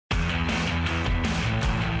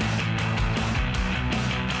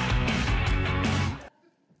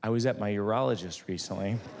I was at my urologist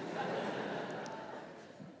recently.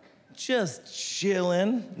 Just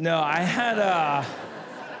chilling. No, I had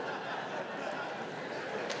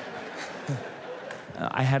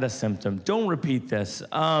a symptom. Don't repeat this.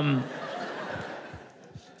 I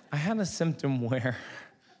had a symptom where,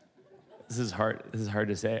 this is hard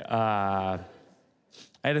to say. I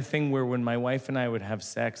had a thing where when my wife and I would have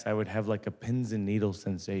sex, I would have like a pins and needles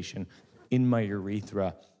sensation in my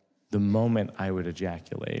urethra the moment I would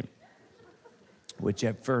ejaculate, which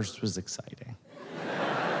at first was exciting.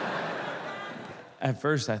 At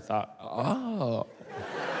first I thought, oh,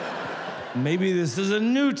 maybe this is a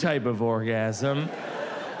new type of orgasm.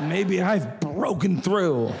 Maybe I've broken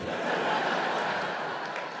through.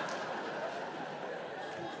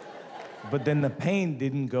 But then the pain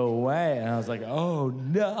didn't go away, and I was like, oh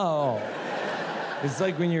no. It's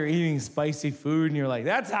like when you're eating spicy food and you're like,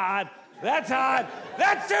 that's hot, that's hot,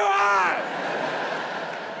 that's too hot!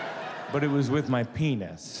 But it was with my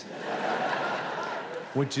penis,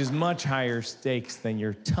 which is much higher stakes than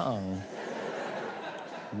your tongue,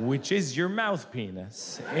 which is your mouth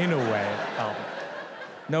penis, in a way.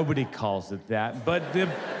 Nobody calls it that, but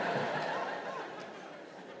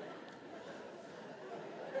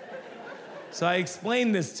So I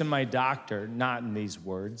explained this to my doctor, not in these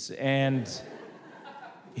words, and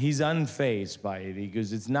he's unfazed by it. He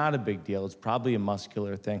goes, it's not a big deal. It's probably a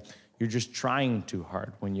muscular thing. You're just trying too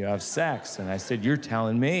hard when you have sex. And I said, you're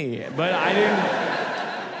telling me. But I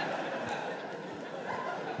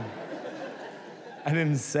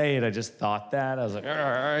didn't say it. I just thought that. I was like,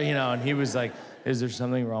 and he was like, is there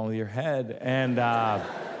something wrong with your head? And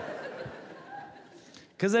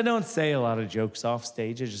because I don't say a lot of jokes off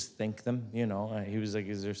stage, I just think them, He was like,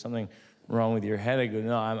 is there something wrong with your head? I go,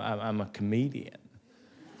 no, I'm a comedian.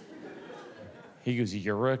 He goes,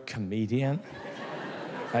 you're a comedian?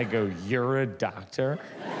 I go, you're a doctor?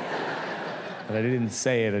 But I didn't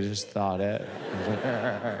say it, I just thought it. I was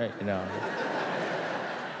like,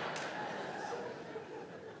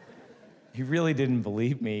 He really didn't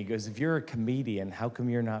believe me. He goes, if you're a comedian, how come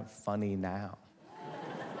you're not funny now?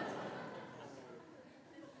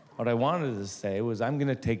 What I wanted to say was, I'm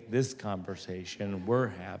gonna take this conversation we're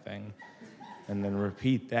having and then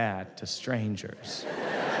repeat that to strangers.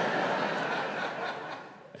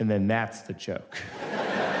 And then that's the joke.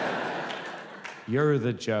 You're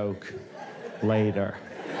the joke later.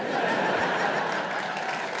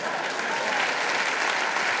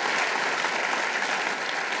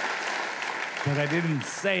 But I didn't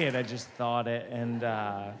say it, I just thought it, and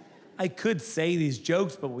I could say these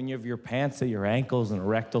jokes, but when you have your pants at your ankles and a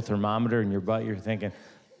rectal thermometer in your butt, you're thinking,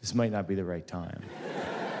 this might not be the right time.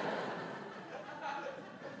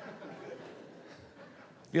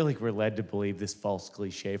 I feel like we're led to believe this false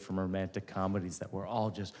cliche from romantic comedies that we're all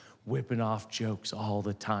just whipping off jokes all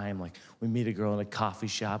the time. Like, we meet a girl in a coffee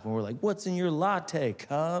shop and we're like, what's in your latte,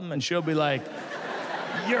 cum? And she'll be like,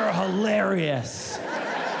 you're hilarious.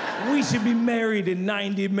 We should be married in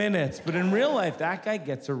 90 minutes. But in real life, that guy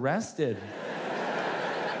gets arrested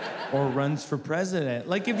or runs for president.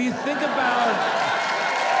 Like, if you think about...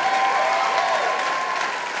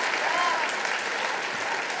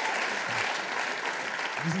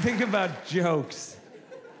 You think about jokes.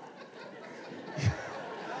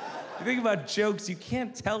 You think about jokes, you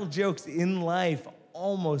can't tell jokes in life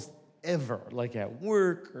almost ever, like at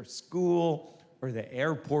work or school or the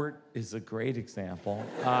airport is a great example.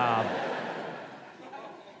 I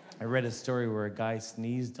read a story where a guy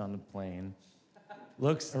sneezed on the plane,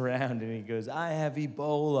 looks around and he goes, I have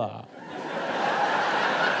Ebola.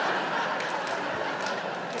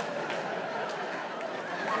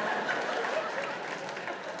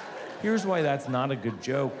 Here's why that's not a good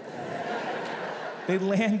joke. They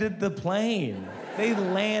landed the plane.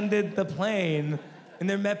 And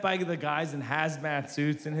they're met by the guys in hazmat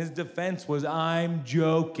suits, and his defense was, I'm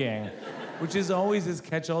joking. Which is always his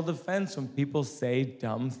catch-all defense when people say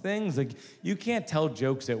dumb things. Like, you can't tell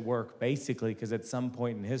jokes at work, basically, because at some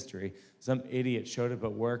point in history, some idiot showed up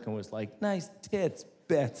at work and was like, nice tits,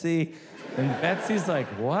 Betsy. And Betsy's like,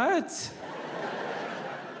 what?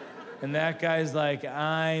 And that guy's like,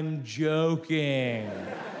 I'm joking.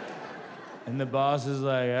 And the boss is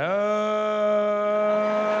like, oh,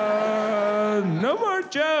 no more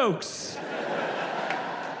jokes.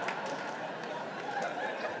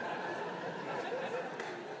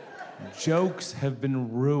 Jokes have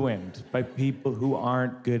been ruined by people who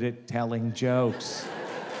aren't good at telling jokes.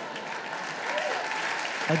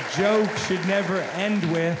 A joke should never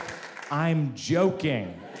end with, I'm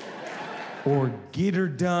joking. Or get her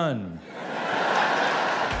done.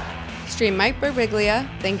 Stream Mike Birbiglia,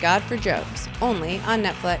 Thank God for Jokes, only on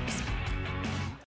Netflix.